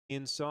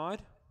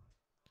inside.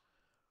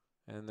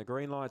 And the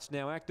green light's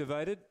now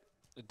activated.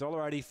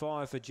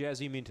 $1.85 for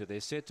Jazzy Minter. They're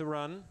set to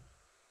run.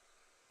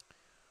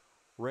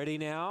 Ready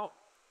now.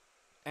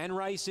 And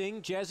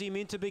racing. Jazzy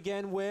Minter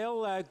began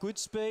well. Good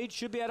speed.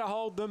 Should be able to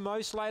hold them.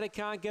 Mo Slater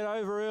can't get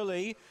over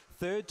early.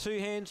 Third, Two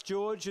Hands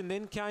George, and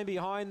then came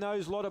behind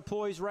those. Lot of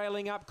Poise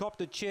railing up,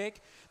 copped a check.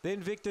 Then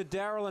Victor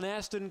Darrell and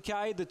Aston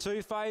Cade. The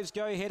two faves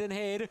go head and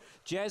head.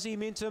 Jazzy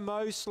Minter,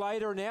 Mo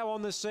Slater now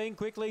on the scene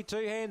quickly.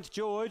 Two Hands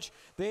George.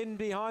 Then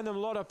behind them,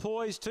 Lot of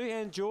Poise. Two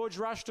Hands George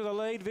rushed to the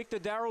lead. Victor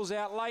Darrell's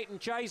out late and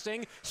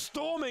chasing.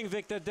 Storming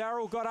Victor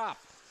Darrell got up.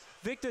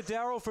 Victor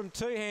Darrell from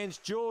Two Hands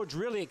George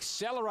really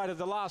accelerated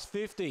the last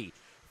 50.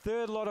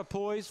 Third, Lot of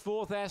Poise.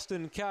 Fourth,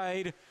 Aston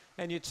Cade.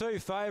 And your two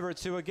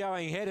favourites who are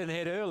going head and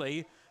head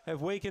early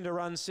have weakened to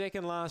run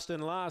second last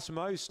and last.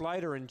 Mo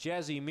Slater and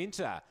Jazzy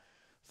Minter.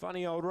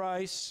 Funny old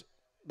race.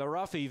 The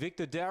roughie,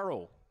 Victor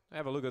Darrell.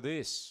 Have a look at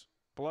this.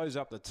 Blows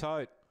up the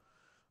tote.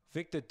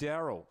 Victor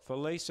Darrell for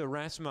Lisa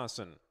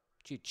Rasmussen.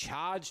 She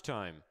charged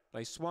home.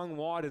 They swung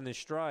wide in the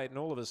straight, and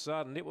all of a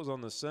sudden it was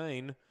on the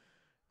scene. It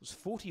was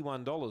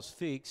 $41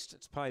 fixed.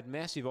 It's paid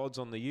massive odds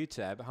on the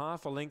UTAB.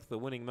 Half a length the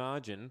winning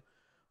margin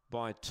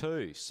by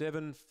 2.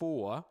 7,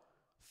 4,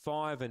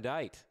 5 and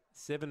 8.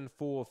 7,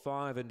 4,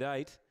 5 and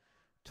 8.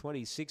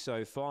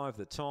 26.05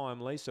 the time.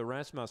 Lisa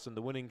Rasmussen,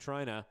 the winning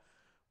trainer,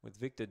 with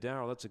Victor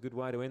Darrell. That's a good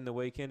way to end the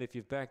weekend if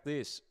you've backed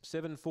this.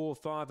 7, 4,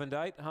 5 and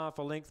 8. Half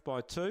a length by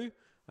 2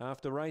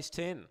 after race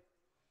 10.